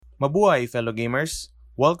Mabuhay, fellow gamers!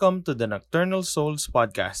 Welcome to the Returnal Souls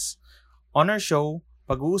podcast. On our show,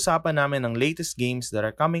 pag-uusapan namin ang latest games that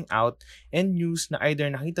are coming out and news na either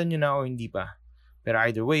nakita nyo na o hindi pa. Pero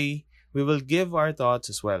either way, we will give our thoughts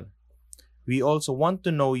as well. We also want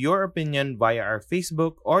to know your opinion via our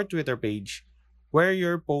Facebook or Twitter page, where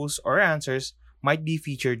your posts or answers might be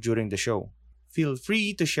featured during the show. Feel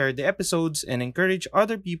free to share the episodes and encourage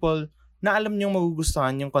other people na alam nyong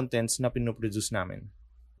magugustuhan yung contents na pinoproduce namin.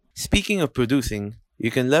 Speaking of producing,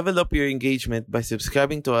 you can level up your engagement by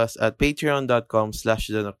subscribing to us at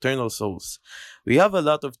patreon.com/thenocturnalsouls. We have a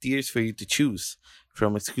lot of tiers for you to choose,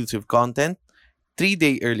 from exclusive content,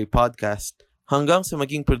 3-day early podcast, hanggang sa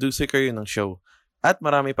maging producer kayo ng show, at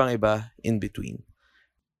marami pang iba in between.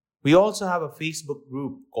 We also have a Facebook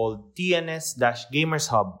group called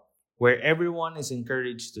TNS-Gamers Hub, where everyone is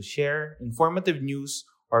encouraged to share informative news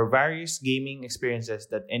or various gaming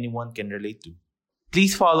experiences that anyone can relate to.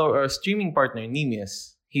 Please follow our streaming partner,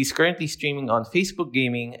 Nemius. He's currently streaming on Facebook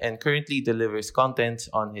Gaming and currently delivers content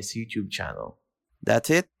on his YouTube channel. That's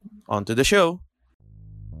it. On to the show.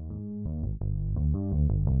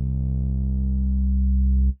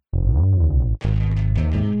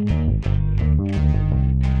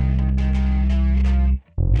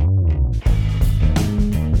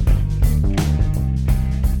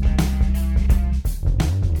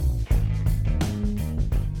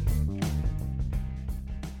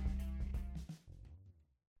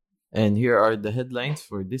 And here are the headlines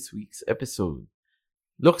for this week's episode.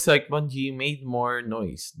 Looks like Bungie made more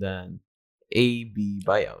noise than AB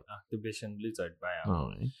buyout. Activision Blizzard buyout.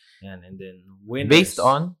 Okay. Yan, and then winners. Based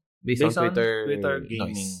on Twitter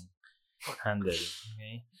gaming noise. handle.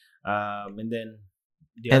 Okay. And then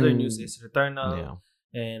the other news is Returnal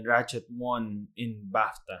and Ratchet won in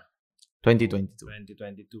BAFTA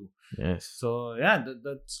 2022. Yes. So yeah,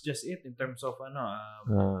 that's just it in terms of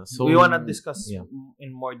So we wanna discuss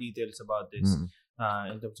in more details about this in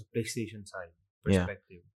terms of PlayStation side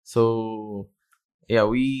perspective. So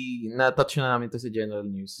we na-touch na namin to sa general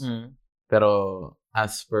news. Pero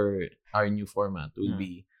as per our new format, we'll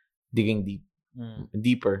be digging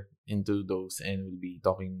deeper into those and we'll be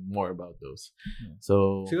talking more about those.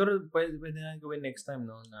 So siguro pwede na gawin next time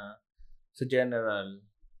na sa general,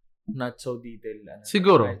 not so detailed.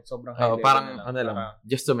 Siguro. Right? Sobrang high level parang na lang.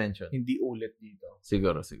 just to mention. Hindi ulit dito.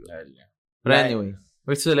 Siguro. But anyway,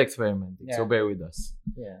 we're still experimenting. So bear with us.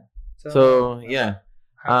 Yeah. So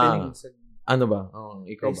happening sa ano ba?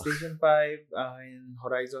 Ikaw ba? PlayStation 5 and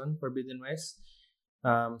Horizon Forbidden West.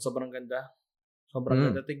 Sobrang ganda. Sobrang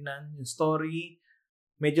ganda tignan. Yung story,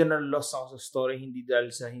 medyo na-lost ako sa story, hindi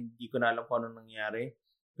dahil sa hindi ko na alam kung ano nangyari.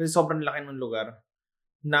 Kasi sobrang laki ng lugar.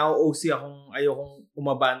 Now, OC ayokong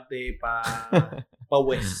umabante pa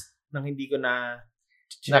west nang hindi ko na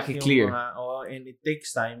naki-clear. And it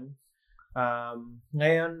takes time.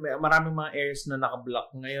 Ngayon, maraming mga areas na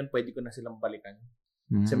naka-block. Ngayon, pwede ko na silang balikan.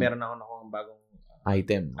 Kasi meron ako ng bagong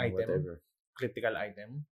item, whatever. Critical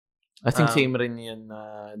item. I think same rin yan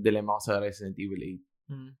na dilemma ko sa Resident Evil 8.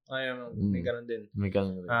 Ayun, may ganun din.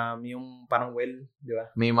 Yung parang well, di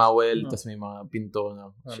ba? May mga well, tapos may mga pinto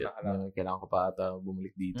na na kailangan ko pa ata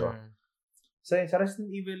bumalik dito. So, sa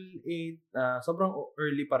Resident Evil 8, sobrang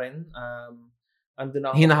early pa rin.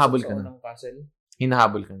 Andun ako hinahabol ka na. Castle.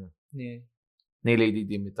 Hinahabol ka na. Yeah. Ni Lady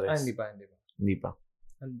Dimitrescu. Hindi pa.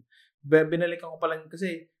 Binalikan ko pa lang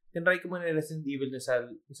kasi tinry ko muna Resident Evil na sa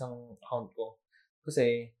isang account ko.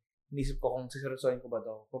 Kasi inisip ko kung siseryosohin ko ba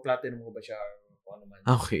ito, pa-platinum ko ba siya or kung ano man.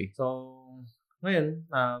 Okay. So, ngayon,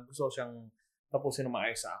 gusto ko siyang tapusin na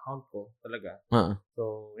maayos sa account ko talaga.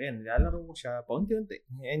 So, yan, nilalaro ko siya paunti-unti.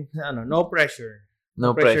 And, no pressure.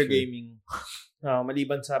 No pressure gaming.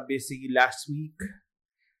 Maliban sa busy last week,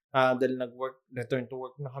 dahil return to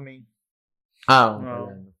work na kami.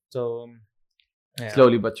 So,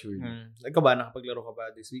 slowly but surely. Ikaw ba, nakapaglaro ka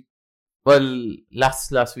ba this week? Well,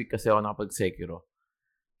 last week kasi ako nakapag-Sekiro.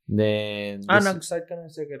 Then nag-start ka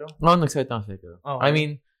na Sekiro? Oo, nag-start na Sekiro. Okay. I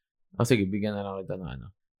mean, sige, bigyan na lang kita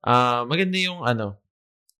ng maganda yung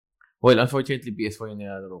well, unfortunately, PS4 yung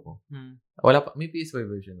nilalaro ko. Wala pa, may PS4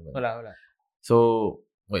 version na ba? Wala. So,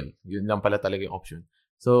 well, yun lang pala talaga yung option.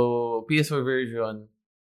 So, PS4 version,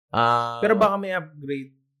 pero baka may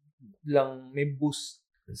upgrade lang, may boost.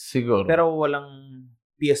 Siguro. Pero walang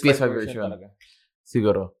PS5 version talaga.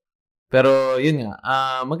 Siguro. Pero, yun nga,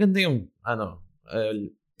 maganda yung,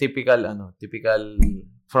 typical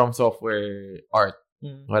from software art.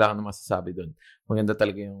 Wala kang masasabi doon. Maganda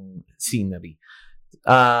talaga yung scenery.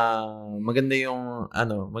 Maganda yung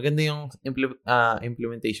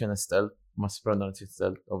implementation ng stealth. Mas pronounced yung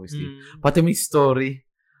stealth, obviously. Pati may story.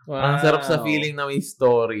 Ang sarap sa feeling na may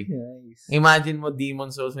story. Nice. Imagine mo, Demon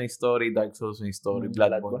Souls may story, Dark Souls may story,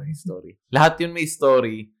 Bloodborne may story. Lahat yun may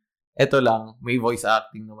story. Ito lang, may voice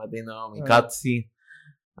acting na matino, may cutscene.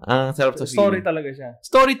 Ang sarap sa story feeling. talaga siya.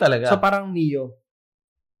 Story talaga. So, parang Neo.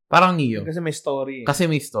 Parang Neo. Kasi may story. Kasi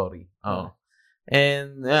may story. Oo.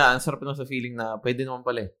 And, ang sarap na sa feeling na pwede naman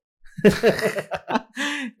pala eh.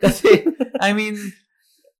 Kasi, I mean,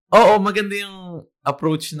 maganda yung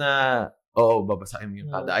approach na, babasahin mo yung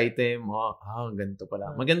kada item. Ganito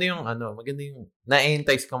pala. Maganda yung,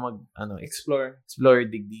 na-entice ka explore,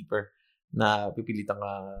 dig deeper, na pipilitan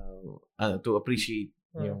ka, to appreciate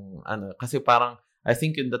yung, kasi parang, I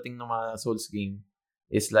think yung dating ng mga Souls game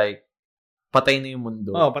is like, patay na yung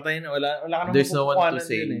mundo. Patay na. Wala ka nang There's no one to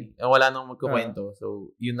say. Wala nang magkukwento.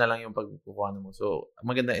 So, yun na lang yung pagkukuha mo. So,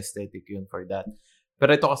 maganda aesthetic yun for that.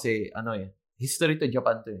 Pero ito kasi, history to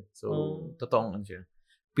Japan to eh. So, totoong siya.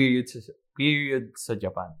 Period sa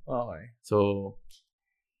Japan. Okay. So,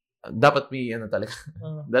 dapat may talaga.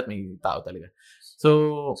 Dapat may tao talaga.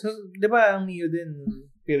 So, di ba ang Neo din,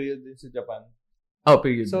 period din sa Japan?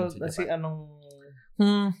 Period so, din sa Japan. So, anong...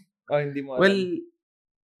 hindi mo alam. Well,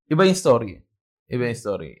 iba yung story.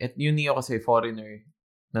 At yung Neo kasi foreigner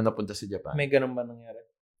na napunta sa Japan. May ganun ba nangyari?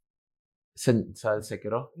 Sa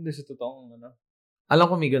Sekiro? Hindi, sa totoong Alam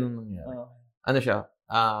ko may ganun nangyari. Ano siya?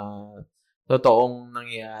 Totoong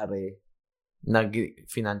nangyari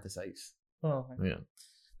nag-fantasize. Okay. Ayan.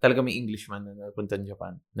 Talaga may Englishman na napunta sa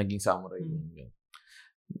Japan. Naging samurai.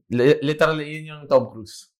 Literally, yun yung Tom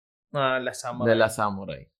Cruise. Last Samurai. The Last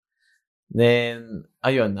Samurai. Then,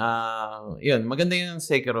 ayun. Yun, maganda yung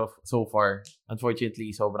Sekiro so far.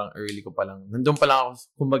 Unfortunately, sobrang early ko pa lang. Nandun pa lang ako,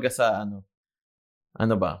 kumbaga sa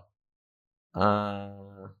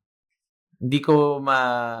hindi ko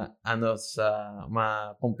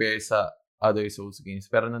ma-compare sa other Souls games.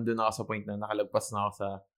 Pero nandun ako sa point na nakalagpas na ako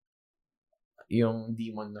sa yung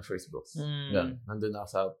demon na first boss. Nandun ako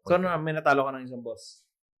sa point. So, may natalo ka ng isang boss?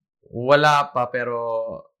 Wala pa, pero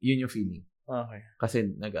yun yung feeling. Okay. Kasi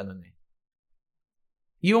na eh.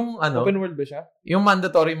 Yung open world ba siya? Yung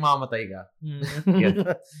mandatory mamamatay ka. Yun.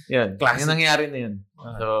 Classic. Yung nangyari na yun.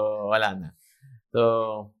 So, wala na. So,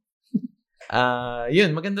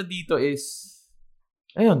 yun. Maganda dito is,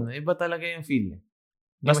 ayun, iba talaga yung feel.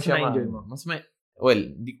 Mas na-enjoy mo?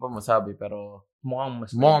 Hindi ko pa masabi, pero mukhang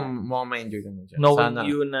ma-enjoy ka mo siya. Knowing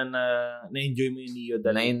you na-enjoy mo yung Neo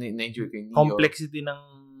dahil na-enjoy ko yung Neo. Complexity ng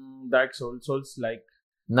Dark Souls-like.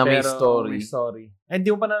 Na may story. Hindi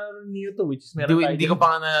mo pa na-nanonood Neo to, which is meron tayo. Hindi ko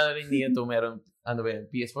pa na-nanonood Neo to. Meron,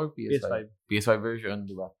 PS4, PS5. PS5 version,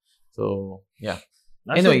 di ba? So, yeah.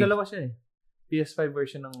 Anyway. Dalawa siya eh. PS5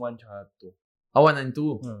 version ng 1 tsaka 2. 1 and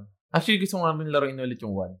 2. Actually, gusto ko namin laruin ulit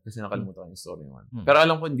yung 1 kasi nakalimutan ko yung story ng 1. Pero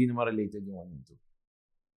alam ko hindi naman related yung 1 and 2.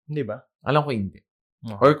 Hindi ba? Alam ko hindi.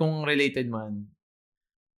 Or kung related man,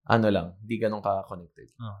 hindi ganun ka-connected.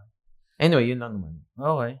 Okay. Anyway, yun lang naman.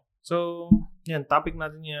 Okay. So, yan, topic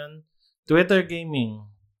natin yan. Twitter gaming.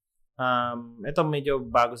 Ito medyo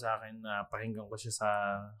bago sa akin. Pakinggan ko siya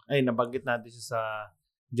nabanggit natin siya sa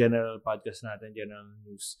general podcast natin, general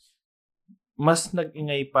news. Mas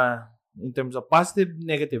nag-ingay pa in terms of positive,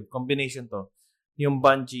 negative combination to, yung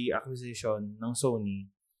Bungie acquisition ng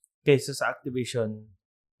Sony kaysa sa Activision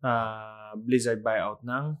Blizzard buyout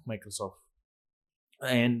ng Microsoft.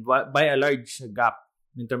 And by a large gap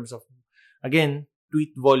in terms of, again,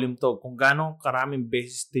 tweet volume to. Kung gaano karaming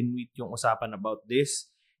beses tinweet yung usapan about this,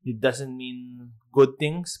 it doesn't mean good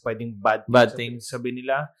things. Pwedeng bad things sabi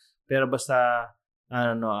nila. Pero basta,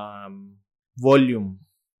 volume.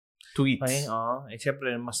 Tweets. Okay,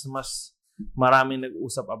 syempre, mas maraming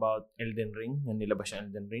nag-usap about Elden Ring. Yan nila ba siya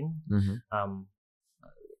Elden Ring?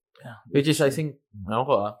 Which is, I think,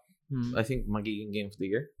 I think magiging Game of the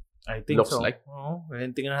Year. I think Looks so. Like.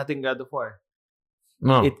 Tingnan natin God of War.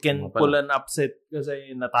 No, it can pull an upset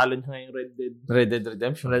kasi natalo niya ngayong Red Dead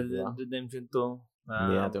Redemption. Red Dead Redemption 2.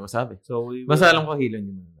 Hindi natin masabi. So, basta alam ko Halo hindi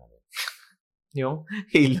mo natin. Yung?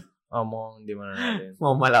 Halo. Mukhang hindi mo natin.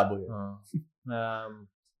 Mukhang malabo yun.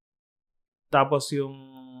 Tapos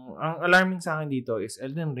ang alarming sa akin dito is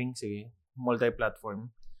Elden Ring, sige, multi-platform.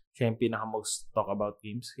 Siya yung pinaka-most talk about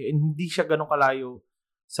games. Hindi siya ganun kalayo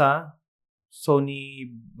sa Sony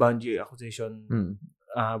Bungie acquisition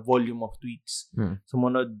volume of tweets.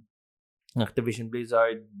 Sumunod, Activision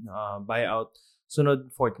Blizzard, buyout.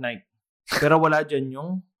 Sunod, Fortnite. Pero wala dyan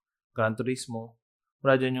yung Gran Turismo.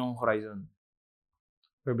 Wala dyan yung Horizon.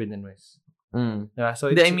 Forbidden West. Yeah,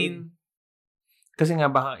 so I mean, kasi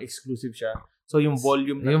nga baka exclusive siya. So yung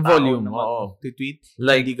volume ng tao na tweet,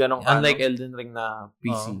 like, hindi ganun unlike Elden Ring na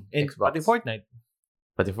PC, and Xbox.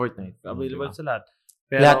 Pati Fortnite. Available sa lahat.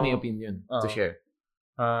 Pero, lahat may opinion to share.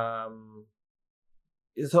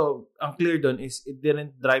 So, ang clear doon is it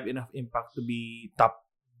didn't drive enough impact to be top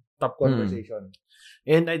conversation.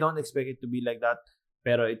 And I don't expect it to be like that.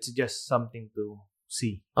 Pero it's just something to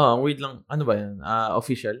see. Wait lang. Ano ba yan?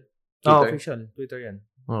 Official? Twitter? Official. Twitter yan.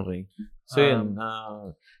 Okay. So, yun.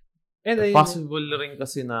 And possible rin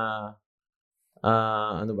kasi na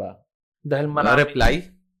ano ba? Dahil marami. Reply?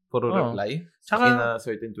 Puro reply? Saka, in a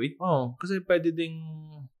certain tweet? Kasi pwede ding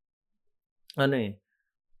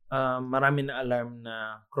marami na alarm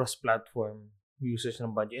na cross-platform users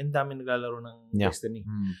ng Bungie. And dami naglalaro ng Destiny.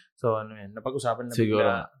 So, napag-usapan na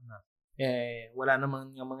bigla na, wala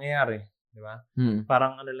namang yung mangyayari. Di ba?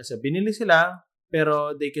 Parang binili sila,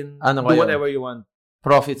 pero they can do whatever you want.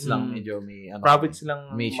 Profits lang medyo may profits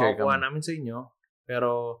lang makukuha namin sa inyo,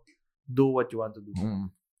 pero do what you want to do.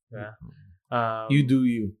 Yeah. You do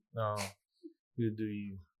you. No. You do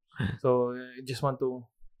you. So, I just want to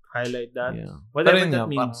highlight that. Yeah. Whatever that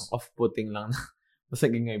means. Off-putting lang. Mas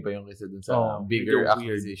naging pa yung kaysa dun sa bigger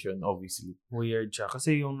acquisition, obviously. Weird siya.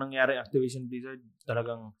 Kasi yung nangyari Activision Blizzard,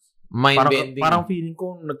 talagang mind-bending. Parang feeling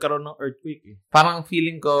ko nagkaroon ng earthquake eh. Parang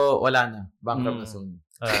feeling ko wala na. Bankrupt na Sony.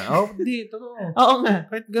 Di. Totoo. Oo nga.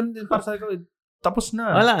 Kahit ganun din para sa ko, tapos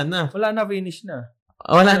na. Wala na. Wala na, finish na.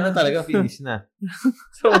 Wala na talaga, finish na.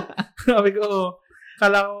 So, sabi ko,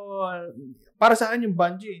 kala ko, para sa akin yung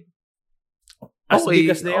Bungie, as big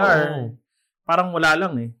as they are, parang wala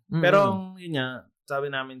lang eh. Pero, yun nga, sabi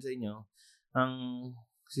namin sa inyo,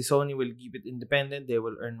 si Sony will keep it independent, they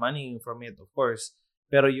will earn money from it, of course.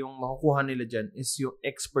 Pero yung makukuha nila dyan is yung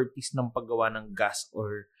expertise ng paggawa ng gas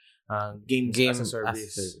or games as a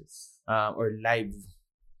service. Or live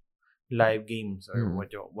games or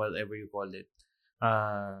whatever you call it.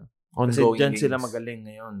 Kasi dyan sila magaling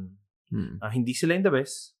ngayon. Hindi sila yung the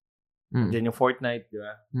best. Dyan yung Fortnite, di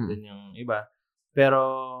ba? Dyan yung iba.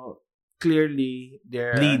 Pero clearly,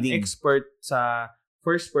 they're an expert sa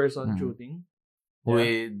first-person shooting.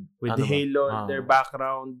 With the Halo in their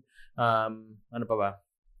background. Ano pa ba?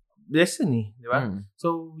 Destiny, di ba?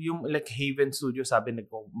 So, yung like Haven Studio, sabi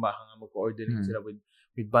mag-coordinate sila with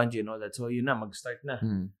Bungie and all that. So, yun na, mag-start na.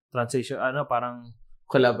 Transition, parang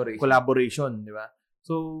collaboration, di ba?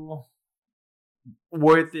 So,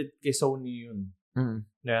 worth it kay Sony yun.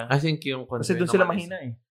 Yeah. I think yung concern kasi doon sila mahina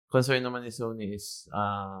eh. Concern naman ni Sony is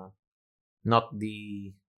not the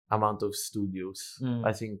amount of studios.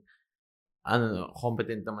 I think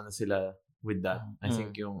competent naman na sila with that. I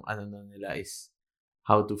think yung na nila is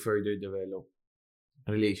how to further develop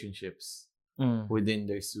relationships within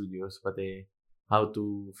their studios, pati how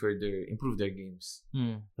to further improve their games.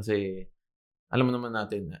 Kasi alam mo naman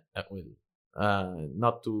natin,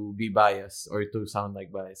 not to be biased or to sound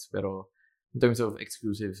like biased, pero in terms of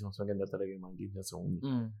exclusives, mas maganda talaga yung mga games na Sony.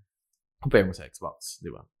 Compare mo sa Xbox,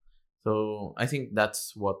 di ba? So, I think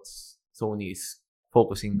that's what Sony is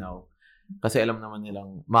focusing now. Kasi alam naman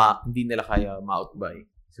nilang hindi nila kaya ma-outbuy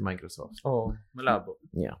si Microsoft. Malabo.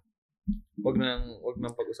 Yeah. Wag nang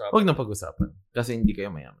pag-usapan. Wag nang pag-usapan. Kasi hindi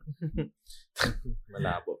kayo mayaman.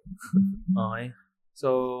 Malabo. Okay. So,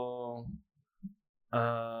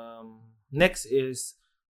 next is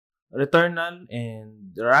Returnal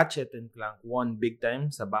and Ratchet and Clank won big time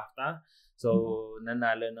sa BAFTA. So,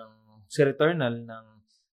 nanalo si Returnal ng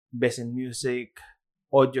Best in Music,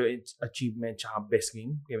 Audio Achievement, tsaka Best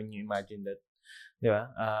Game. Can you imagine that? Di ba?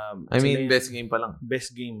 Best Game pa lang.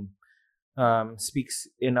 Best Game. Speaks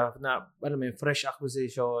enough na, fresh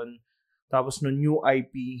acquisition, tapos no new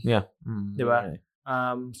IP. Yeah. Di ba?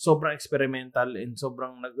 Sobrang experimental and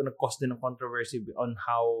sobrang nag-cause din ng controversy on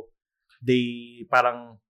how they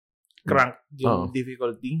parang crank yung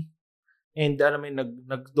difficulty. And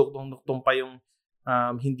nagduktong pa yung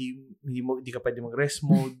hindi ka pwede mag-rest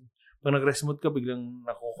mode. Pag nag-rest mode ka, biglang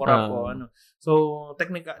nakukurap o ano. So,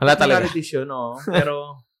 technicalities yun,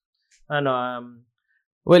 pero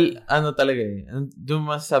well, talaga eh. Doon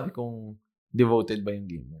masasabi kong devoted ba yung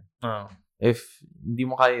game mo. If hindi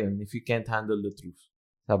mo kaya yun, if you can't handle the truth,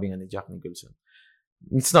 sabi nga ni Jack Nicholson,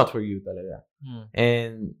 it's not for you talaga.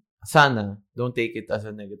 And sana, don't take it as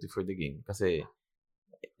a negative for the game kasi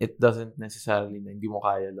it doesn't necessarily na hindi mo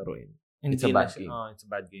kaya laruin. It's a bad game. It's a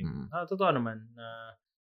bad game. Totoo naman.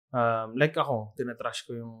 Like ako, tinatrash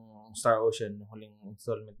ko yung Star Ocean, yung huling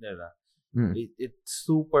installment nila. It's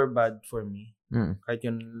super bad for me. Kahit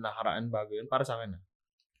yung nakaraan bago yun, para sa akin.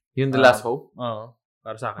 Yung The Last Hope? Oo.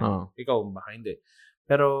 Para sa akin. Ikaw, baka hindi.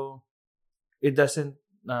 Pero, it doesn't,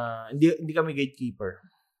 hindi kami gatekeeper.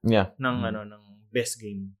 Yeah. Ng best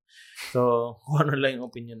game. So, kung ano lang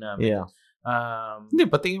yung opinion namin. Yeah. Hindi,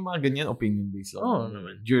 pati yung mga ganyan, opinion-based lang.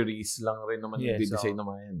 Naman. Juries lang rin naman yung decide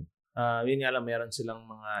naman yan. Yun nga lang, meron silang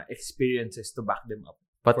mga experiences to back them up.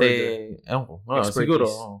 Pati, ewan ko. Siguro.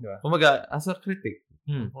 Diba? Kumaga, as a critic,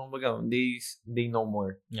 kumaga, they know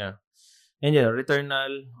more. Yeah. And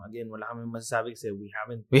Returnal, again, wala kami masasabi kasi we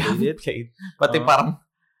haven't played it. Pati parang,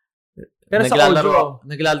 pero naglalaro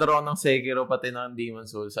ako ng Sekiro, pati ng Demon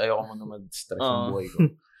Souls. Ayoko mo na mag-stress ang buhay ko.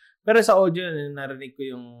 Pero sa audio, narinig ko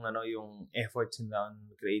yung efforts in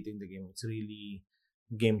creating the game. It's really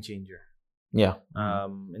game changer. Yeah.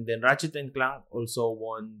 And then Ratchet and Clank also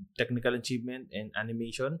won technical achievement and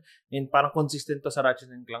animation. And parang consistent to sa Ratchet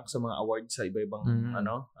and Clank sa mga awards sa iba-ibang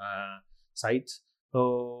sites.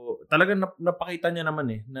 So, talagang napakita niya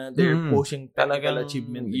naman na they're pushing technical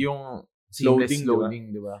achievement. Yung seamless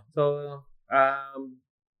loading, di ba? So,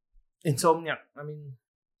 Insomniac, I mean,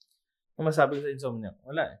 ano masabi ko sa Insomniac?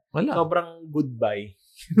 Wala. Sobrang goodbye.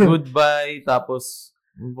 Goodbye, tapos,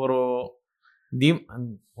 puro, di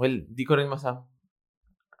ko rin masabi.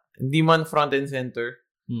 Hindi man front and center.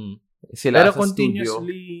 Sila pero sa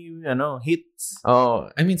continuously, hits.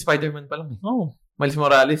 I mean, Spider-Man pa lang eh. Miles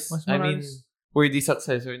Morales. I mean, worthy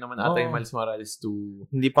successor naman ata yung Miles Morales to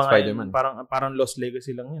hindi pa Spider-Man. Parang Lost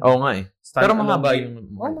Legacy lang yun. Oo nga eh. Pero mahaba yung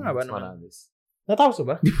mahaba Miles Morales. Natapos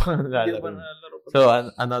ba? Hindi pa nalalaro. So,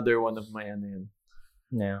 another one of my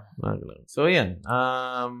Yeah. So, yan.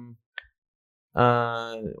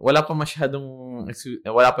 Wala pa masyadong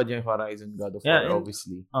wala pa dyan Horizon God of War,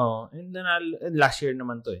 obviously. And then last year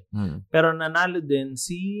naman to eh. Pero nanalo din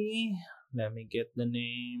let me get the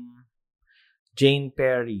name, Jane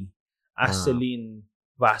Perry as Celine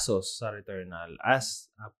Vasos sa Returnal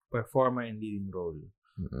as a performer in leading role.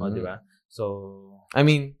 Di ba? So, I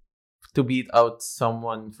mean, to beat out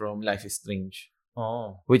someone from Life is Strange.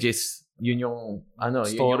 Which is yun yung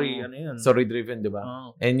story, story driven, di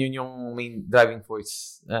ba? And yun yung main driving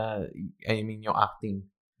force. I mean yung acting.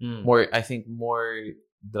 I think more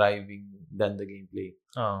driving than the gameplay.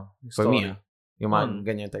 For me, yung mga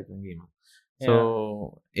ganyan type ng game.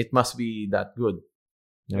 So it must be that good.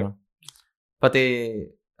 Yeah. Pati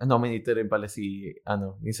nominated rin pala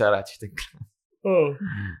yung sa Ratchet and Clank.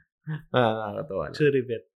 Nakakatawa lang.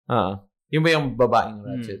 Churivet. Yung ba yung babaeng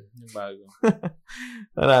Ratchet? Yung bago.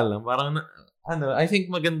 Para lang. Parang, I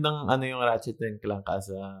think magandang yung Ratchet and Clank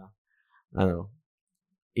as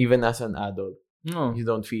even as an adult. You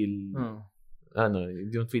don't feel, you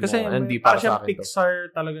don't feel kasi hindi para para sa siyang akin Pixar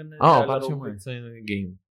talaga na. Para siyang Pixar na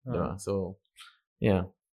game. Diba? So, yeah.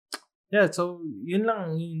 Yeah, so, yun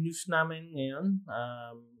lang yung news namin ngayon.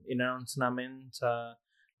 In-announce namin sa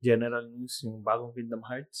general news yung bagong Kingdom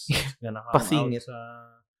Hearts. Pasingit.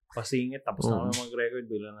 Pasingit. Tapos na kami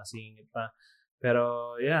mag-record. Bila nasingit pa.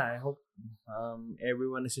 Pero, yeah, I hope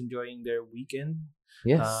everyone is enjoying their weekend.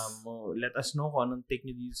 Yes. Let us know kung anong take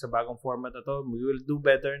nyo dito sa bagong format na to. We will do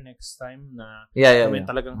better next time na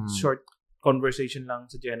talagang short conversation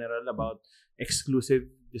lang sa general about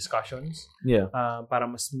exclusive discussions. Yeah. Para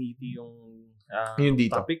mas meaty yung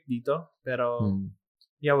topic dito. Pero,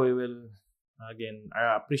 yeah, we will, again,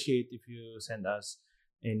 I appreciate if you send us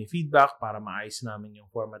any feedback para maayos namin yung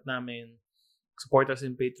format namin. Support us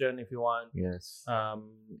in Patreon if you want. Yes.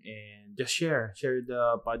 And just share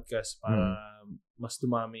the podcast para mas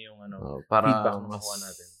dumami yung para feedback na makuha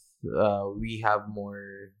natin. We have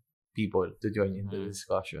more people to join in the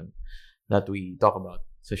discussion that we talk about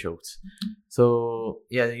sa shows. So,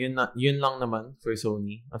 yeah, yun lang naman for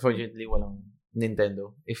Sony. Unfortunately, walang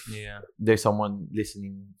Nintendo. If there's someone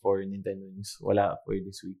listening for Nintendo news, wala for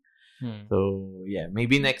this week. So, yeah,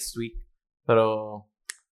 maybe next week. Pero,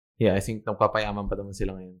 yeah, I think nagpapayaman pa naman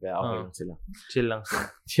sila ngayon. Kaya okay lang sila.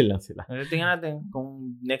 Chill lang sila. Tingnan natin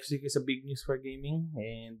kung next week is a big news for gaming.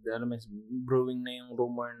 And, brewing na yung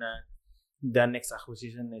rumor na the next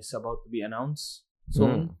acquisition is about to be announced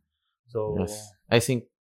soon. So, yes. I think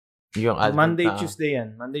yung Monday, Tuesday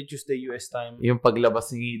yan. Monday, Tuesday, US time. Yung paglabas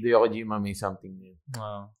ni Hideo Kojima may something din.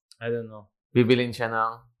 I don't know. Bibilin siya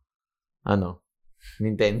ng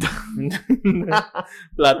Nintendo.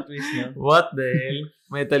 Plot twist na. What the hell?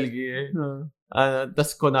 Metal Gear.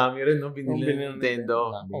 Tas Konami rin, binili ng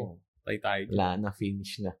Nintendo. Wala na,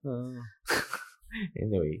 finish na.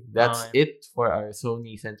 Anyway, that's it for our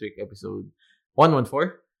Sony-centric episode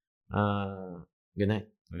 114. Good night.